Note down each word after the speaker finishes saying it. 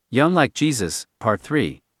Young like Jesus, Part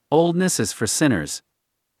 3. Oldness is for sinners.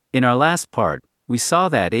 In our last part, we saw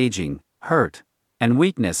that aging, hurt, and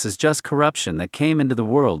weakness is just corruption that came into the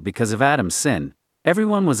world because of Adam's sin.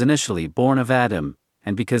 Everyone was initially born of Adam,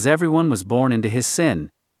 and because everyone was born into his sin,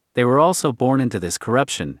 they were also born into this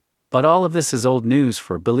corruption. But all of this is old news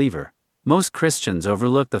for a believer. Most Christians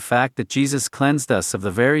overlook the fact that Jesus cleansed us of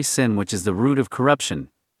the very sin which is the root of corruption.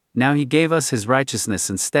 Now he gave us his righteousness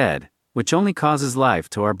instead, which only causes life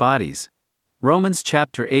to our bodies. Romans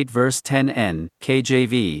chapter 8 verse 10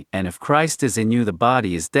 KJV, and if Christ is in you the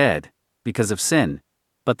body is dead, because of sin,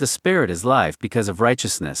 but the spirit is life because of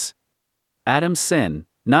righteousness. Adam's sin,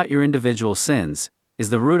 not your individual sins, is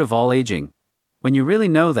the root of all aging. When you really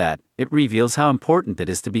know that, it reveals how important it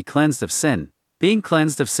is to be cleansed of sin. Being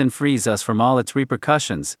cleansed of sin frees us from all its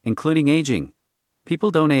repercussions, including aging.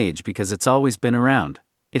 People don't age because it's always been around.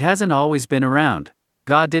 It hasn't always been around.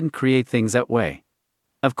 God didn't create things that way.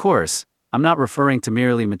 Of course, I'm not referring to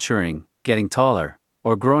merely maturing, getting taller,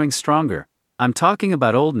 or growing stronger. I'm talking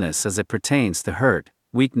about oldness as it pertains to hurt,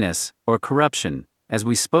 weakness, or corruption, as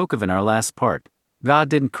we spoke of in our last part. God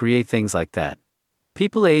didn't create things like that.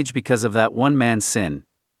 People age because of that one man's sin.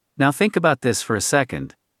 Now think about this for a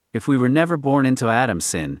second. If we were never born into Adam's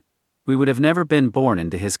sin, we would have never been born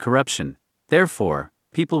into his corruption. Therefore,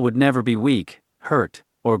 people would never be weak, hurt,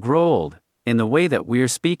 or grow old, in the way that we're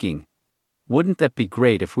speaking. Wouldn't that be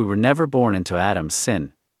great if we were never born into Adam's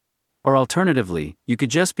sin? Or alternatively, you could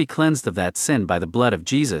just be cleansed of that sin by the blood of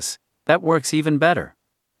Jesus. That works even better.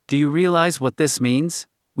 Do you realize what this means?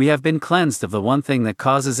 We have been cleansed of the one thing that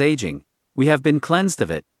causes aging. We have been cleansed of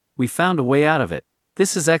it. We found a way out of it.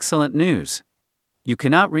 This is excellent news. You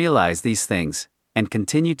cannot realize these things, and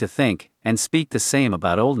continue to think and speak the same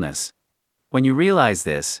about oldness. When you realize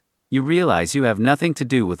this, you realize you have nothing to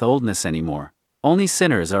do with oldness anymore. Only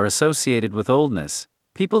sinners are associated with oldness.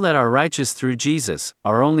 People that are righteous through Jesus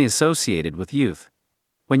are only associated with youth.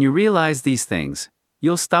 When you realize these things,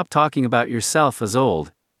 you'll stop talking about yourself as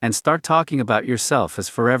old, and start talking about yourself as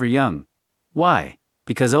forever young. Why?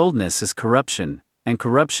 Because oldness is corruption, and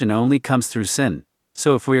corruption only comes through sin.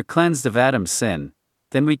 So if we are cleansed of Adam's sin,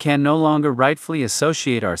 then we can no longer rightfully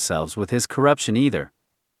associate ourselves with his corruption either.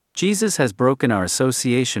 Jesus has broken our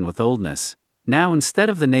association with oldness. Now instead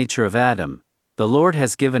of the nature of Adam, the Lord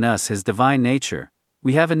has given us his divine nature.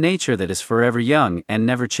 We have a nature that is forever young and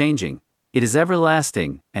never changing. It is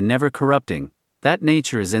everlasting and never corrupting. That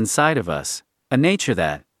nature is inside of us. A nature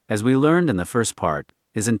that, as we learned in the first part,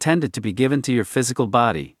 is intended to be given to your physical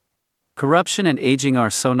body. Corruption and aging are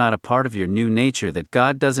so not a part of your new nature that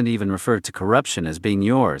God doesn't even refer to corruption as being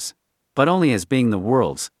yours, but only as being the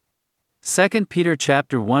world's. 2 Peter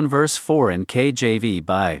chapter 1 verse 4 in KJV,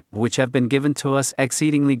 by which have been given to us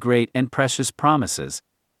exceedingly great and precious promises,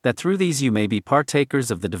 that through these you may be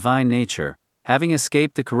partakers of the divine nature, having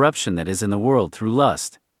escaped the corruption that is in the world through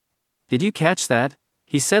lust. Did you catch that?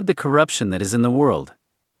 He said the corruption that is in the world.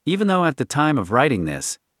 Even though at the time of writing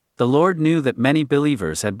this, the Lord knew that many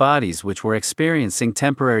believers had bodies which were experiencing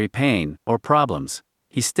temporary pain or problems,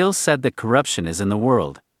 he still said that corruption is in the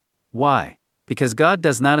world. Why? Because God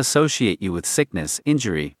does not associate you with sickness,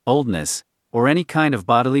 injury, oldness, or any kind of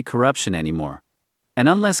bodily corruption anymore. And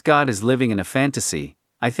unless God is living in a fantasy,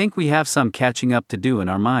 I think we have some catching up to do in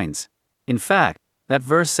our minds. In fact, that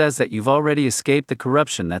verse says that you've already escaped the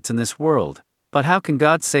corruption that's in this world. But how can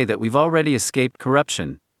God say that we've already escaped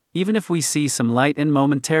corruption, even if we see some light and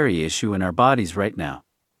momentary issue in our bodies right now?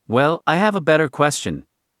 Well, I have a better question.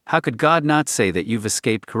 How could God not say that you've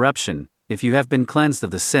escaped corruption, if you have been cleansed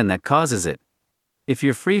of the sin that causes it? If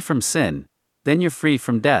you're free from sin, then you're free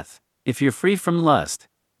from death. If you're free from lust,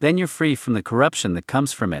 then you're free from the corruption that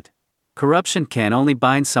comes from it. Corruption can only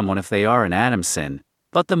bind someone if they are in Adam's sin,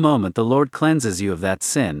 but the moment the Lord cleanses you of that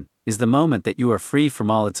sin, is the moment that you are free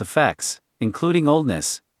from all its effects, including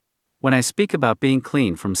oldness. When I speak about being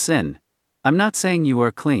clean from sin, I'm not saying you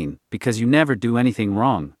are clean because you never do anything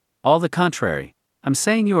wrong. All the contrary, I'm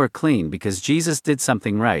saying you are clean because Jesus did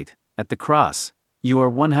something right, at the cross. You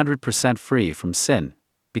are 100% free from sin,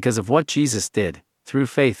 because of what Jesus did, through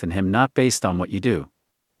faith in him, not based on what you do.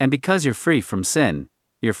 And because you're free from sin,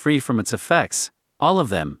 you're free from its effects, all of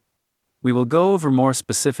them. We will go over more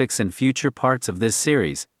specifics in future parts of this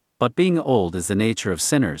series, but being old is the nature of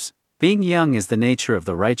sinners. Being young is the nature of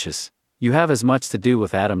the righteous. You have as much to do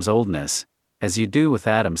with Adam's oldness, as you do with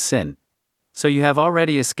Adam's sin. So you have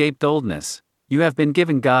already escaped oldness. You have been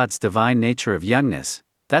given God's divine nature of youngness.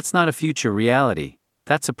 That's not a future reality,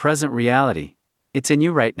 that's a present reality. It's in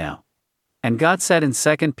you right now. And God said in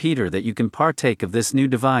 2 Peter that you can partake of this new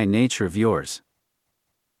divine nature of yours.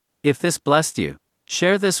 If this blessed you,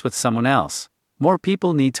 share this with someone else. More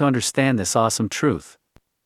people need to understand this awesome truth.